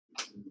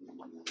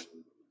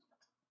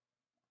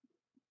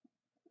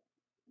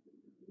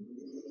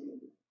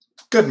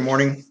Good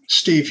morning,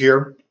 Steve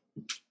here.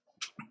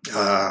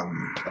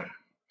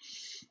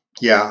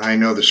 Yeah, I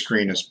know the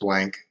screen is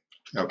blank,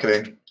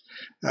 okay?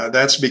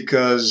 That's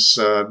because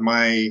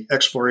my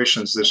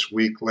explorations this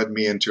week led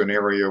me into an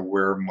area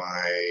where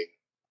my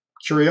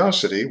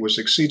curiosity was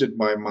exceeded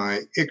by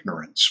my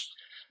ignorance.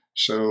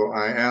 So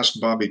I asked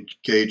Bobby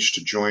Gage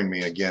to join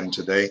me again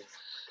today.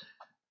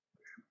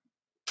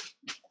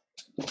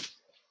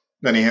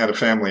 Then he had a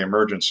family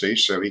emergency,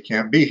 so he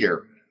can't be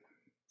here.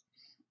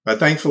 But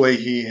thankfully,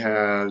 he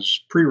has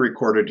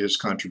pre-recorded his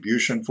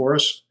contribution for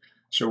us,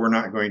 so we're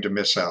not going to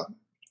miss out.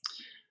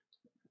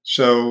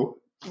 So,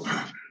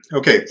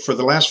 okay, for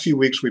the last few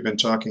weeks, we've been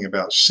talking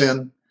about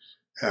sin,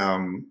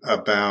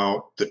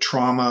 about the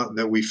trauma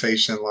that we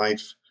face in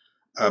life,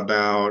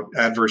 about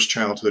adverse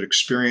childhood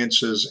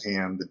experiences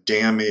and the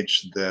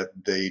damage that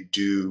they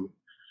do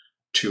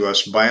to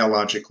us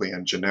biologically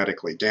and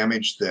genetically,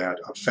 damage that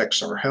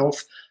affects our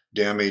health,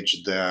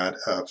 damage that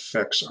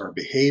affects our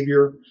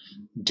behavior,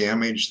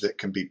 damage that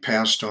can be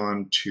passed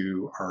on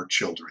to our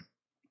children.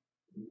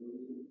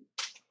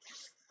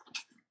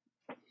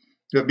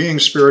 But being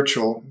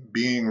spiritual,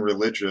 being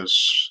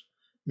religious,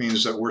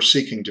 means that we're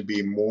seeking to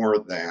be more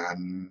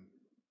than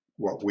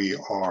what we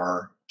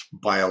are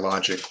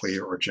biologically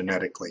or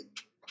genetically.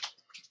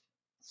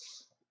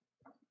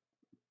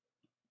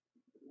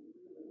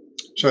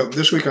 So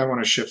this week I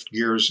want to shift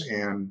gears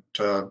and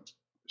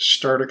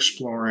start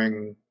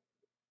exploring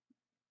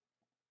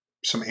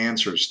some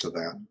answers to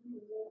that.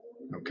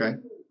 Okay.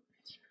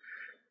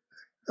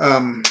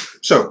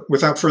 So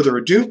without further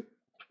ado,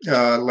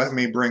 let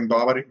me bring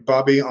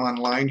Bobby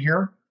online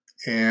here,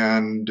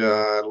 and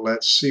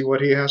let's see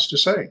what he has to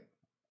say.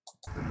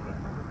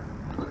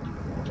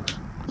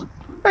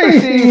 Hey,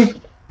 Steve.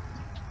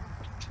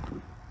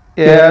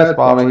 Yeah, it's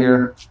Bobby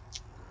here.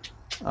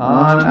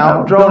 I'm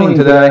out droning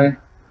today.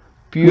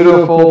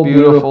 Beautiful,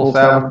 beautiful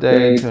Sabbath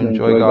day to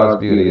enjoy God's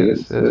beauty.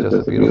 It's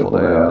just a beautiful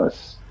day out.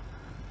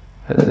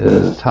 It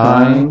is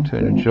time to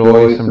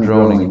enjoy some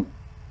droning.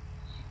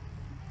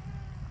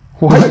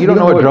 What? You don't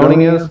know what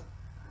droning is?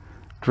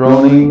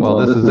 Droning, well,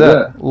 this is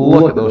it.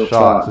 Look at those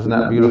shots. Isn't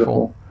that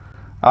beautiful?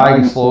 I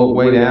can slow it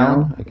way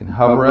down. I can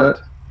hover it.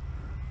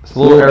 It's a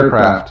little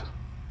aircraft.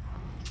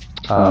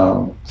 It's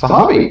a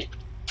hobby.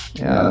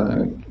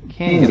 Yeah, it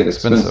can get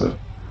expensive.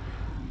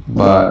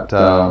 But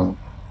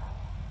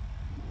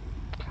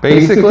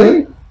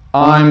basically,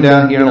 I'm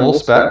down here in a little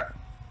speck.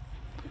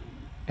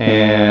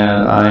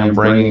 And I'm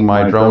bringing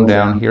my drone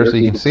down here so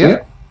you can see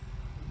it.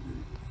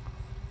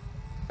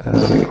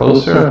 As I get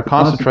closer,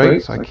 concentrate,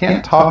 so I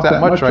can't talk that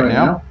much right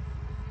now.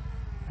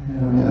 Give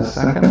me a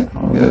second,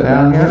 I'll get it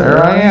down here.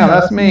 There I am,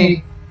 that's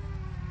me.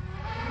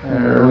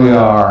 There we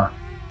are.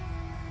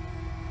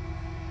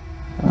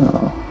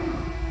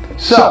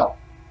 So,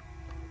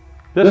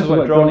 this is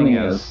what droning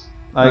is.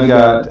 I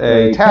got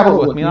a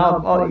tablet with me, and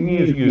I'll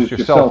use your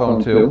cell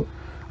phone too.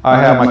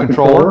 I have my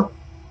controller,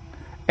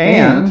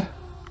 and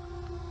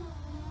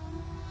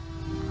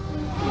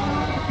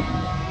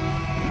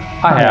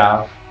I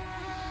have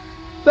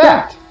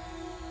that.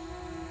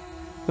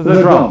 This is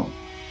a drone.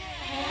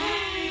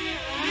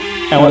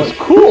 And what's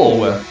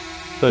cool with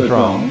the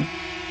drone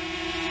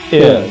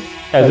is,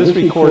 as it's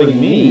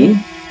recording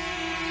me,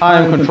 I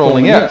am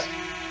controlling it.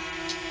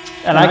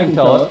 And I can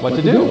tell it what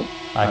to do.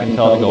 I can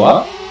tell it to go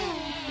up,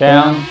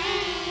 down,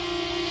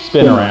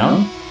 spin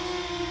around,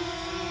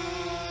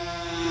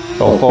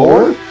 go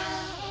forward,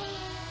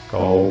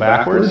 go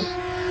backwards,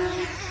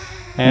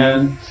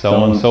 and so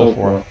on and so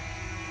forth.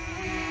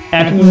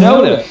 And if you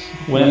notice,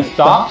 when it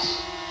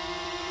stops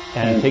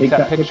and it takes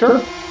that picture,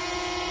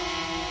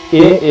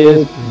 it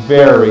is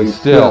very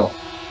still.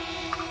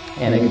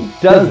 And it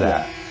does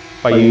that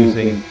by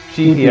using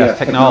GPS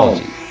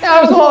technology.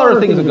 Now, there's some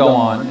other things that go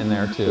on in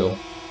there too.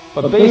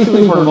 But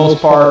basically, for the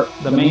most part,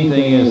 the main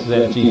thing is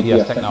that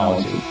GPS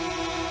technology.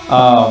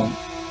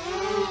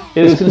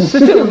 It is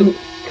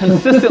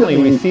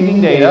consistently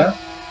receiving data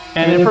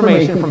and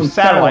information from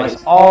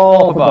satellites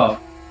all above.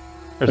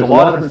 There's a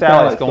lot of different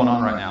satellites going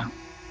on right now.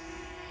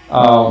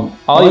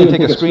 I'll even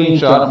take a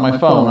screenshot on my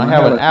phone. I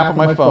have an app on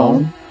my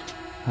phone.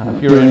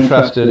 If you're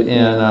interested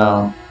in,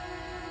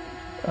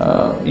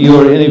 you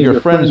or any of your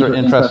friends are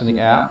interested in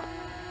the app,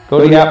 go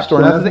to the App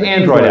Store. And that's the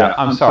Android app.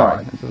 I'm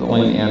sorry. This is the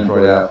only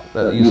Android app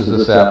that uses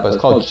this app. But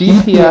it's called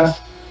GPS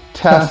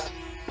Test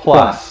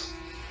Plus.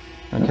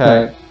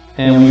 Okay?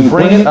 And when you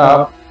bring it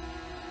up,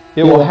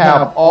 it will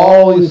have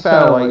all these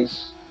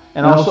satellites,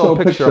 and I'll show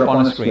a picture up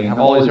on the screen. Have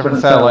all these different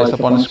satellites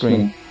up on the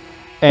screen.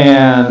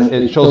 And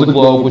it shows the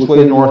globe, which way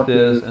the north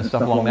is, and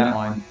stuff along that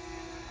line.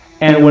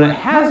 And when it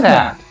has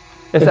that,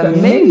 it's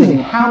amazing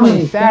how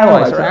many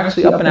satellites are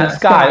actually up in that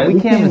sky that we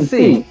can't even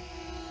see.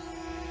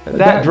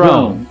 That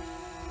drone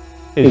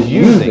is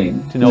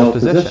using to know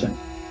position.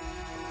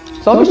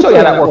 So let me show you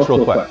how that works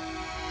real quick.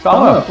 So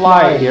I'm going to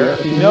fly it here.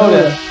 If you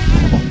notice,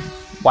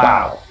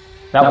 wow,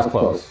 that was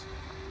close.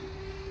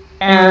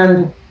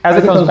 And as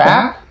it comes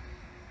back,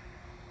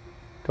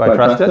 do I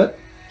trust it?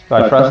 Do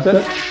I trust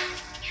it?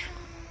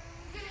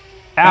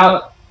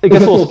 Out it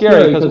gets a little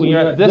scary because when you're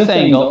at this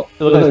angle,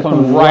 it looks like it's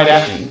coming right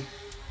at me.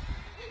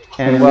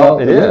 And well,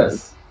 it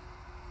is.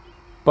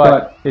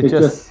 But it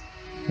just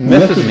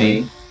misses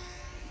me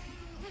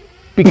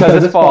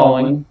because it's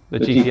following the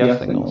GPS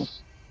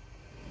signals.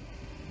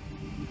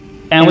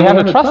 And we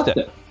have to trust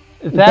it.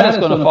 That is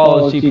going to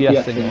follow those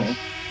GPS signals.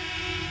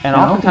 And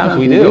oftentimes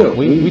we do.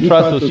 We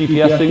trust those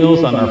GPS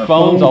signals on our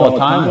phones all the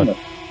time with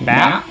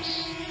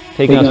maps,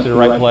 taking us to the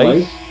right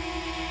place,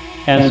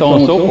 and so on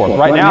and so forth.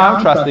 Right now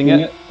I'm trusting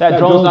it. That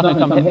drone's not going to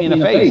come hit me in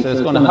the face.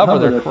 It's going to hover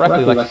there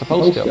correctly like it's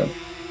supposed to.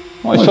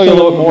 I want to show you a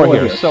little bit more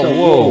here. So,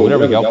 whoa, there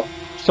we go.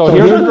 So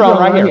here's our drone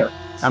right here.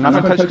 I'm not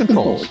going to touch the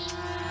controls.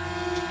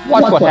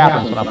 Watch what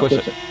happens when I push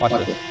it. Watch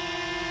this.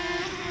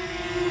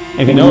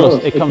 And if you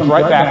notice, it comes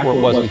right back where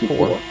it was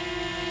before.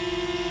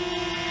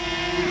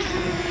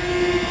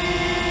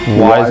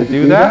 Why does it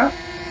do that?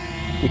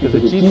 Because the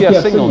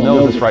GPS signal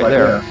knows it's right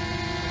there.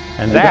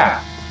 And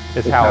that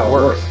is how it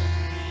works.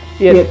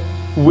 If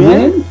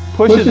wind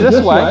pushes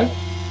this way,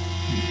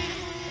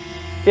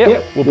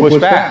 it will push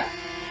back.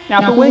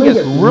 Now, if the wind gets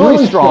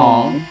really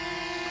strong,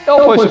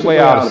 it'll push its way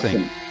out of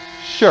sync.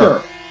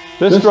 Sure,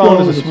 this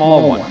drone is a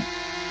small one.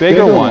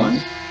 Bigger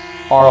ones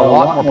are a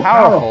lot more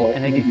powerful,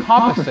 and they can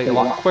compensate a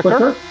lot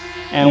quicker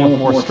and with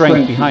more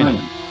strength behind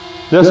them.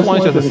 This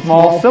one's just a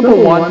small,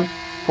 simple one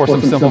for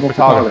some simple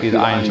photography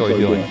that I enjoy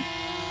doing.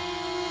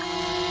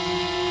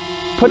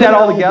 Put that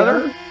all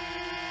together,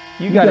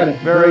 you got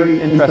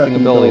very interesting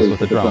abilities with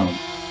the drone.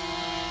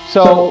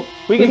 So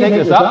we can take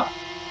this up,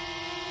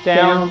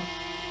 down,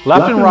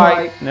 left and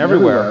right, and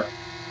everywhere,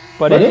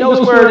 but it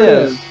knows where it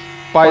is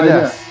by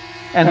this,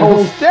 and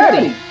holds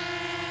steady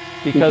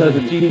because of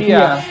the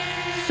GPS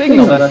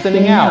signal that's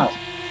sending out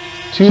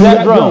to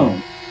that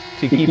drone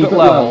to keep it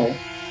level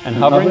and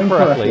hovering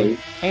correctly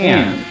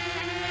and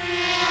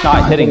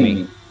not hitting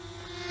me.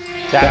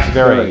 That's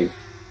very,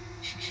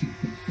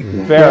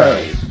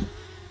 very,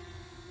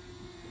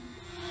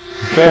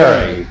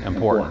 very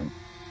important.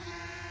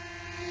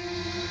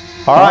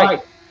 All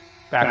right,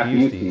 back to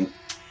you, Steve.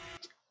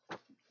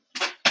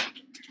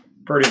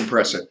 Pretty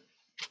impressive.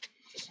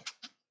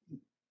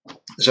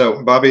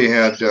 So Bobby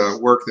had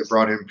work that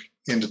brought him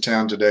into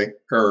town today,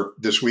 or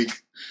this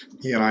week.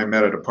 He and I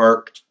met at a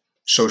park,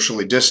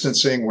 socially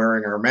distancing,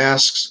 wearing our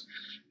masks,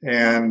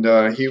 and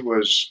he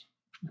was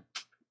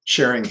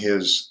sharing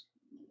his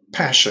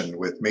passion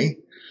with me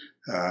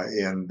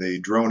in the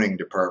droning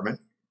department.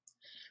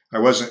 I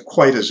wasn't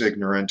quite as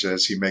ignorant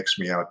as he makes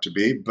me out to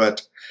be,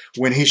 but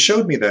when he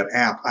showed me that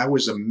app, I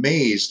was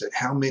amazed at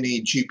how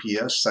many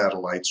GPS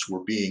satellites were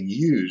being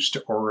used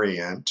to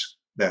orient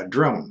that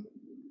drone.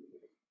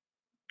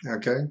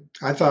 Okay,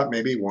 I thought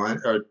maybe one,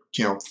 or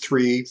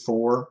 3,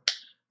 4.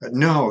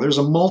 No, there's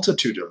a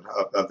multitude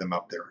of them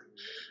up there.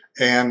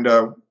 And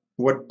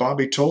what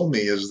Bobby told me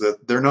is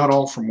that they're not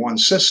all from one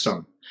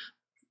system.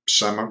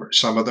 Some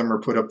of them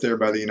are put up there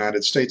by the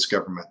United States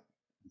government,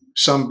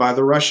 some by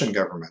the Russian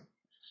government,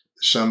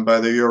 some by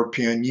the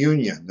European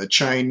Union, the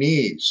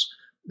Chinese,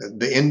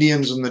 the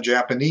Indians and the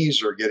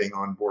Japanese are getting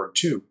on board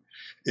too.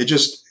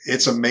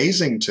 It's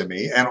amazing to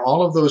me. And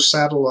all of those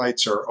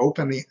satellites are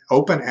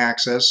open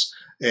access,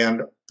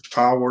 and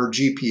our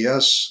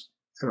GPS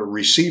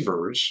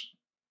receivers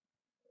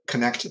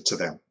connected to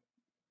them.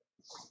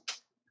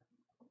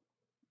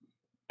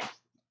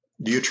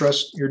 Do you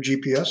trust your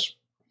GPS?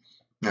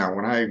 Now,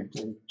 when I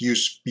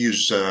use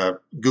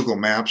Google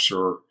Maps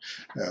or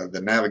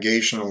the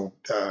navigational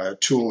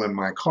tool in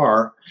my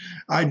car,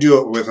 I do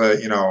it with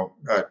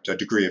a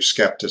degree of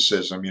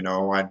skepticism.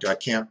 I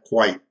can't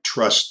quite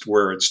trust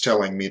where it's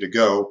telling me to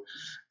go.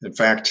 In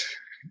fact,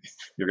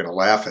 you're going to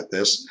laugh at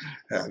this.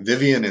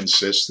 Vivian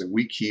insists that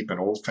we keep an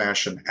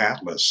old-fashioned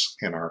atlas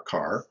in our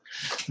car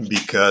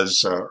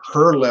because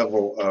her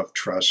level of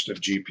trust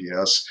of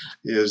GPS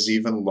is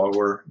even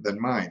lower than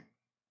mine.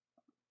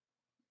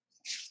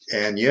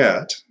 And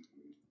yet,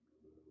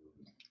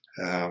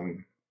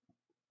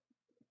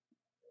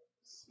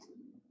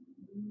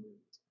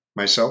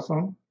 my cell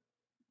phone,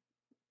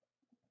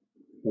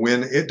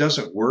 when it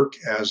doesn't work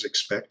as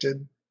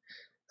expected,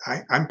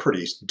 I'm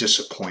pretty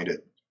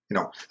disappointed.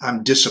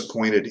 I'm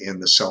disappointed in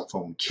the cell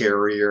phone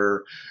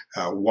carrier.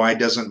 Why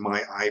doesn't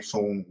my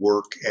iPhone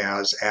work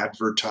as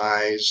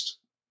advertised?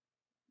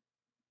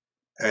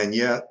 And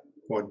yet,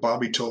 what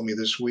Bobby told me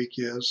this week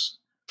is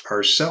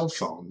our cell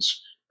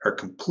phones are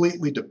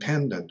completely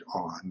dependent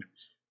on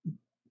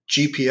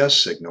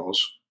GPS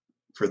signals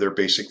for their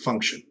basic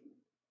function.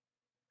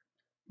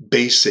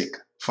 Basic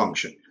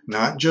function,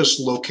 not just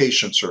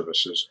location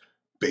services,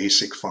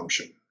 basic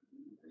function.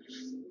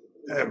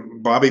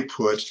 Bobby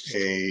put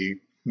a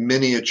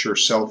miniature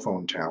cell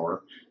phone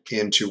tower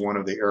into one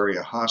of the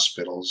area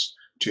hospitals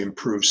to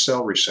improve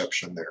cell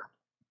reception there.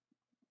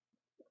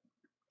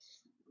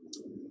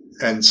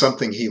 And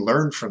something he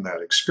learned from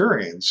that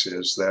experience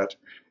is that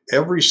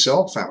every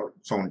cell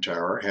phone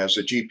tower has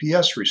a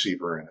GPS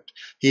receiver in it.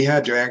 He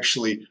had to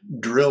actually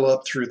drill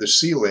up through the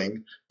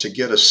ceiling to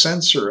get a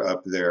sensor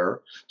up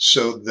there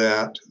so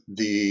that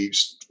the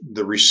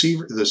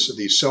receiver, the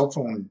cell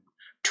phone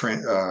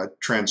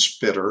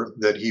transmitter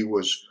that he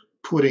was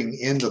putting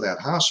into that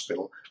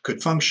hospital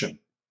could function.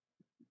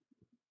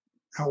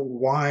 Now,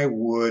 why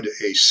would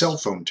a cell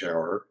phone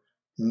tower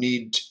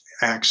need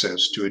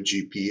access to a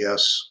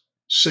GPS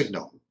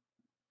signal?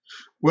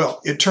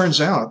 Well, it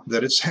turns out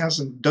that it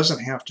doesn't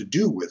have to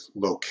do with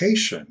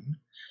location.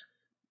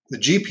 The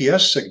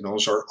GPS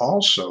signals are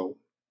also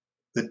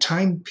the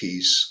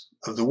timepiece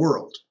of the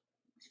world.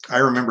 I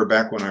remember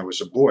back when I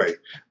was a boy,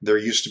 there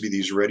used to be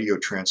these radio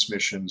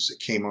transmissions that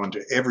came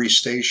onto every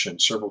station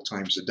several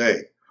times a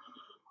day.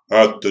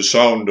 At the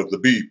sound of the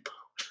beep,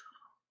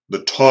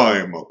 the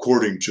time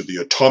according to the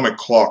atomic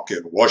clock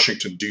in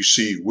Washington,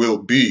 D.C. will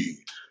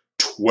be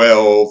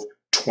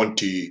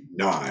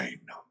 12:29.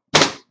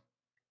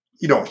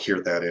 You don't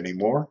hear that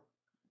anymore.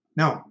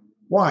 No.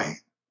 Why?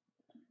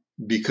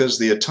 Because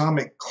the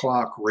atomic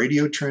clock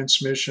radio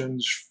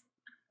transmissions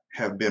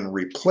have been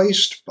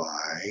replaced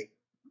by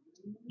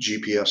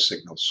GPS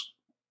signals.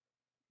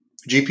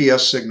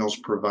 GPS signals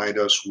provide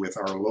us with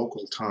our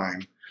local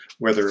time,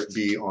 whether it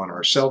be on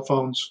our cell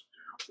phones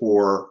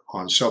or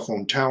on cell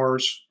phone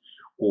towers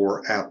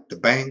or at the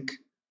bank,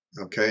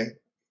 okay?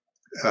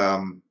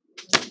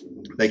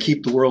 They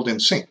keep the world in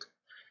sync.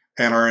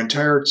 And our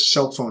entire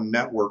cell phone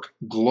network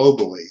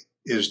globally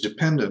is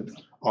dependent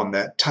on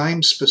that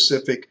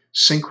time-specific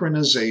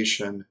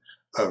synchronization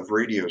of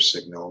radio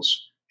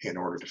signals in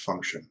order to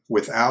function.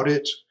 Without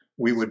it,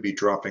 we would be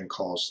dropping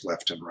calls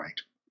left and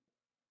right.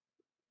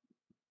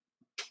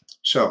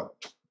 So,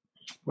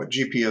 what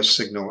GPS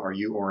signal are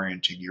you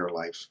orienting your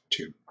life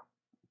to?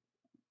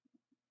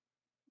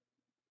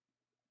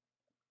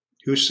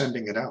 Who's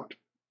sending it out?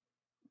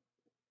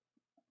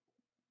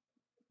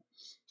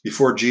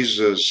 Before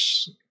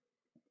Jesus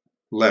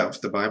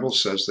left, the Bible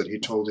says that he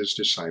told his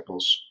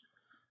disciples,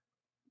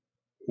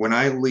 when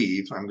I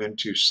leave, I'm going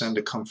to send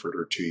a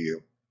comforter to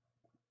you,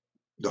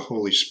 the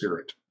Holy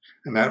Spirit.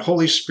 And that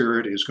Holy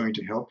Spirit is going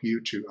to help you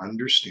to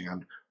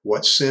understand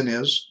what sin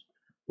is,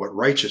 what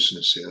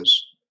righteousness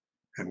is,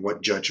 and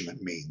what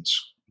judgment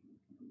means.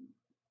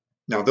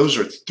 Now, those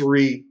are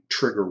three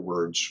trigger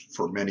words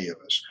for many of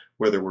us.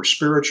 Whether we're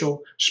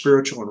spiritual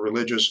and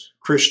religious,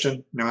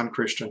 Christian,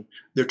 non-Christian,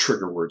 they're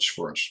trigger words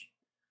for us.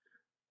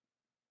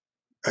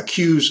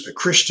 Accuse a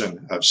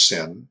Christian of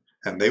sin,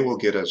 and they will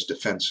get as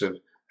defensive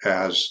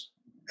as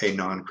a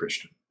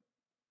non-Christian.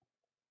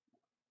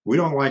 We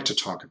don't like to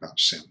talk about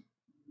sin.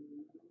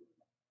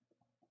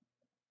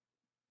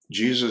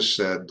 Jesus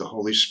said the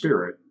Holy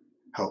Spirit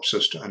helps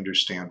us to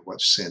understand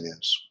what sin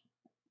is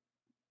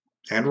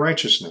and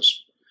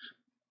righteousness.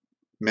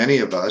 Many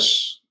of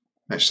us,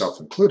 myself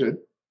included,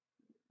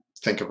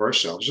 think of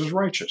ourselves as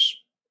righteous.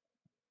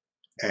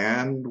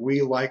 And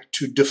we like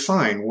to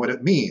define what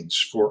it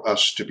means for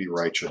us to be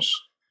righteous.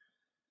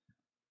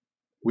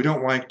 We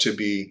don't like to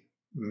be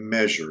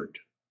measured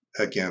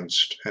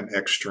against an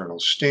external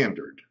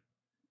standard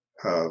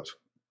of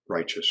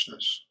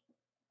righteousness.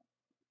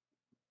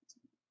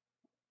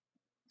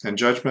 And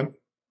judgment?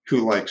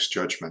 Who likes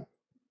judgment?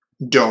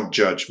 Don't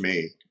judge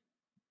me.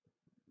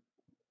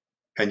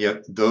 And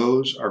yet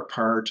those are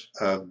part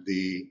of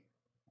the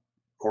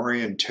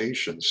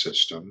orientation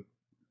system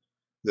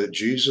that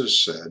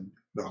Jesus said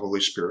the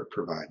Holy Spirit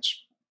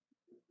provides.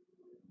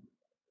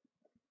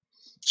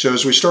 So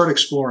as we start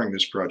exploring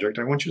this project,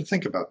 I want you to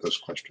think about those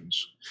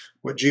questions.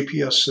 What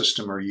GPS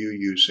system are you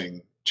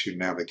using to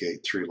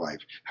navigate through life?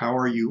 How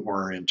are you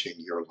orienting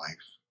your life?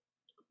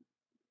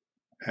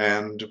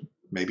 And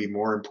maybe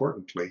more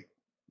importantly,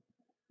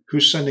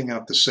 who's sending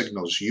out the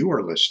signals you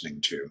are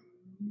listening to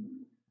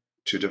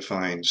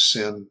define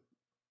sin,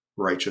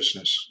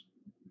 righteousness,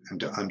 and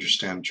to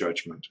understand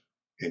judgment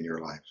in your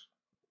life?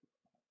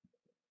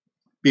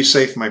 Be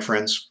safe, my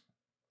friends.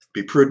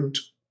 Be prudent,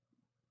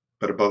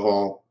 but above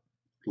all,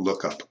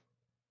 look up.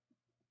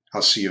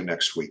 I'll see you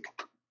next week.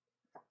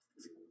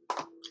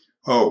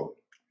 Oh,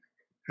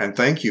 and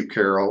thank you,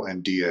 Carol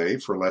and DA,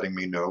 for letting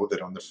me know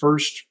that on the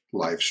first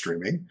live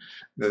streaming,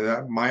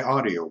 that my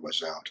audio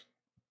was out.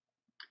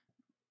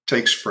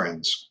 Takes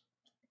friends.